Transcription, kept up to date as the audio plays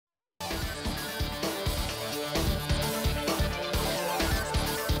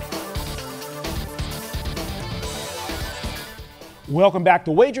Welcome back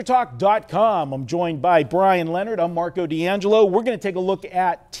to WagerTalk.com. I'm joined by Bryan Leonard. I'm Marco D'Angelo. We're going to take a look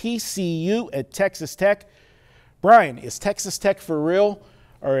at TCU at Texas Tech. Bryan, is Texas Tech for real,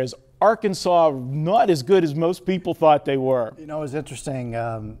 or is Arkansas not as good as most people thought they were? You know, it was interesting.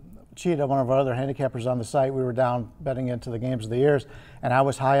 Cheetah, one of our other handicappers on the site, we were down betting into the games of the years, and I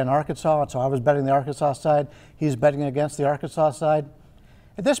was high on Arkansas, so I was betting the Arkansas side. He's betting against the Arkansas side.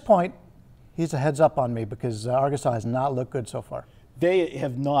 At this point, he's a heads up on me because Arkansas has not looked good so far. They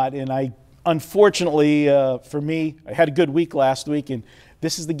have not, and unfortunately for me, I had a good week last week, and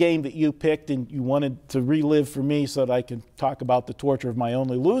this is the game that you picked and you wanted to relive for me so that I can talk about the torture of my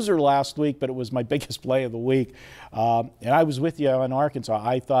only loser last week, but it was my biggest play of the week. And I was with you on Arkansas.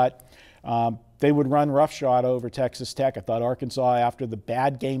 I thought they would run roughshod over Texas Tech. I thought Arkansas, after the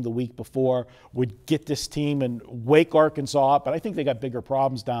bad game the week before, would get this team and wake Arkansas up, but I think they got bigger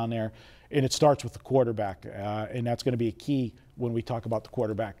problems down there, and it starts with the quarterback, and that's going to be a key when we talk about the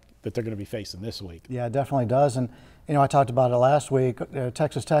quarterback that they're going to be facing this week. Yeah, it definitely does. And, you know, I talked about it last week.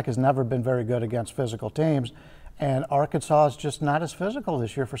 Texas Tech has never been very good against physical teams. And Arkansas is just not as physical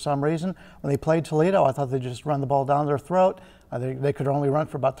this year for some reason. When they played Toledo, I thought they'd just run the ball down their throat. They could only run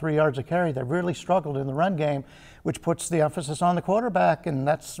for about 3 yards a carry. They really struggled in the run game, which puts the emphasis on the quarterback, and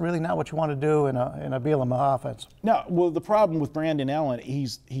that's really not what you want to do in a Bielema offense. No, well, the problem with Brandon Allen,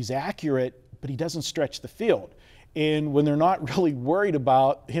 he's accurate, but he doesn't stretch the field. And when they're not really worried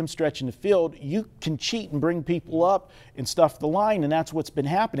about him stretching the field, you can cheat and bring people up and stuff the line, and that's what's been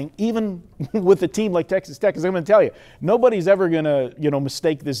happening, even with a team like Texas Tech. Because I'm going to tell you, nobody's ever going to,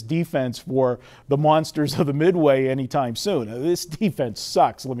 mistake this defense for the monsters of the Midway anytime soon. This defense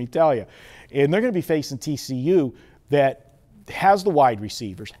sucks, let me tell you. And they're going to be facing TCU that has the wide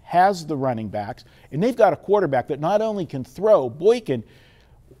receivers, has the running backs, and they've got a quarterback that not only can throw, Boykin,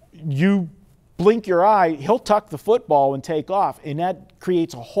 you blink your eye, he'll tuck the football and take off, and that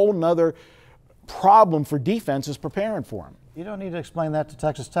creates a whole nother problem for defenses preparing for him. You don't need to explain that to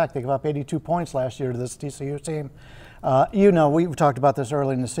Texas Tech. They gave up 82 points last year to this TCU team. We've talked about this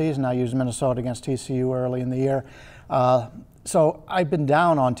early in the season. I used Minnesota against TCU early in the year. So I've been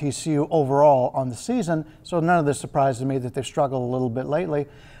down on TCU overall on the season, so none of this surprises me that they've struggled a little bit lately.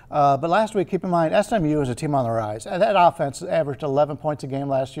 But last week, keep in mind, SMU is a team on the rise. That offense averaged 11 points a game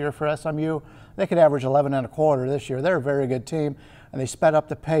last year for SMU. They could average 11 and a quarter this year. They're a very good team, and they sped up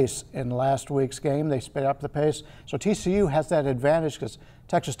the pace in last week's game. They sped up the pace. So TCU has that advantage because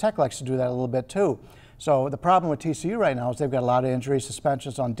Texas Tech likes to do that a little bit too. So the problem with TCU right now is they've got a lot of injuries,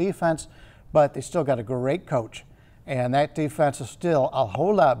 suspensions on defense, but they still got a great coach. And that defense is still a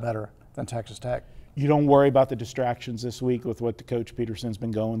whole lot better than Texas Tech. You don't worry about the distractions this week with what the Coach Peterson's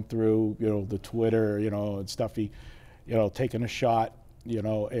been going through, the Twitter, and stuff. He, taking a shot,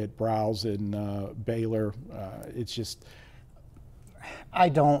 at Browse and Baylor. It's just. I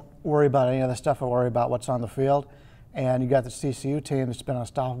don't worry about any of the stuff. I worry about what's on the field. And you got this TCU team that's been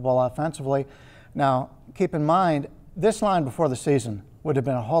unstoppable offensively. Now, keep in mind, this line before the season would have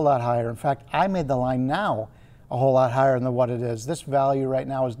been a whole lot higher. In fact, I made the line now a whole lot higher than what it is. This value right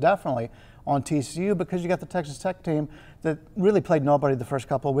now is definitely on TCU because you got the Texas Tech team that really played nobody the first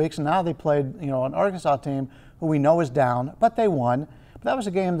couple of weeks, and now they played, an Arkansas team who we know is down, but they won. But that was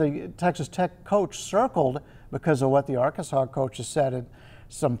a game the Texas Tech coach circled because of what the Arkansas coaches said in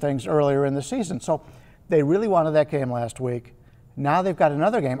some things earlier in the season. So they really wanted that game last week. Now they've got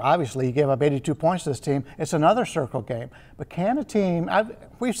another game. Obviously, he gave up 82 points to this team. It's another circle game. But can a team,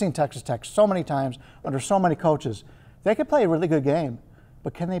 we've seen Texas Tech so many times under so many coaches, they could play a really good game.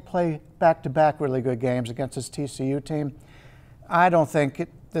 But can they play back-to-back really good games against this TCU team? I don't think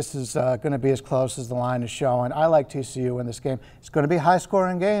this is going to be as close as the line is showing. I like TCU in this game. It's going to be a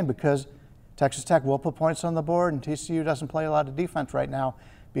high-scoring game because Texas Tech will put points on the board, and TCU doesn't play a lot of defense right now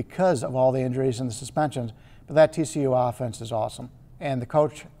because of all the injuries and the suspensions. But that TCU offense is awesome, and the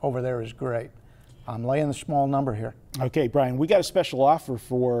coach over there is great. I'm laying the small number here. Okay, Bryan, we got a special offer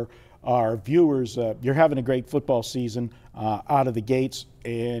for our viewers. You're having a great football season out of the gates,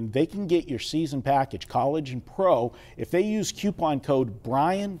 and they can get your season package, college and pro. If they use coupon code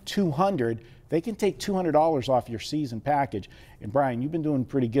Bryan200, they can take $200 off your season package. And Bryan, you've been doing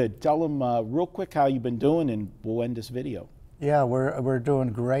pretty good. Tell them real quick how you've been doing, and we'll end this video. Yeah, we're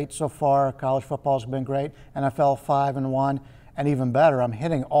doing great so far. College football's been great. NFL 5-1, and even better, I'm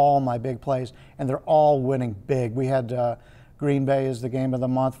hitting all my big plays, and they're all winning big. We had Green Bay is the game of the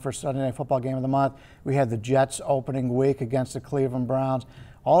month for Sunday Night Football game of the month. We had the Jets opening week against the Cleveland Browns.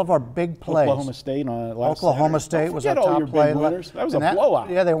 All of our big plays. Oklahoma State on last Oklahoma Saturday. State was our Forget all top your play. big winners. That was a blowout.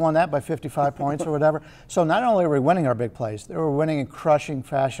 Yeah, they won that by 55 points or whatever. So not only are we winning our big plays, they were winning in crushing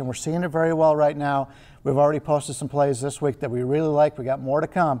fashion. We're seeing it very well right now. We've already posted some plays this week that we really like. We got more to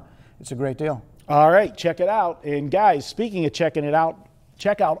come. It's a great deal. All right, check it out. And guys, speaking of checking it out,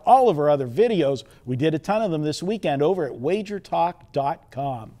 check out all of our other videos. We did a ton of them this weekend over at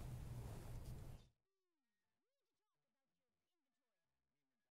WagerTalk.com.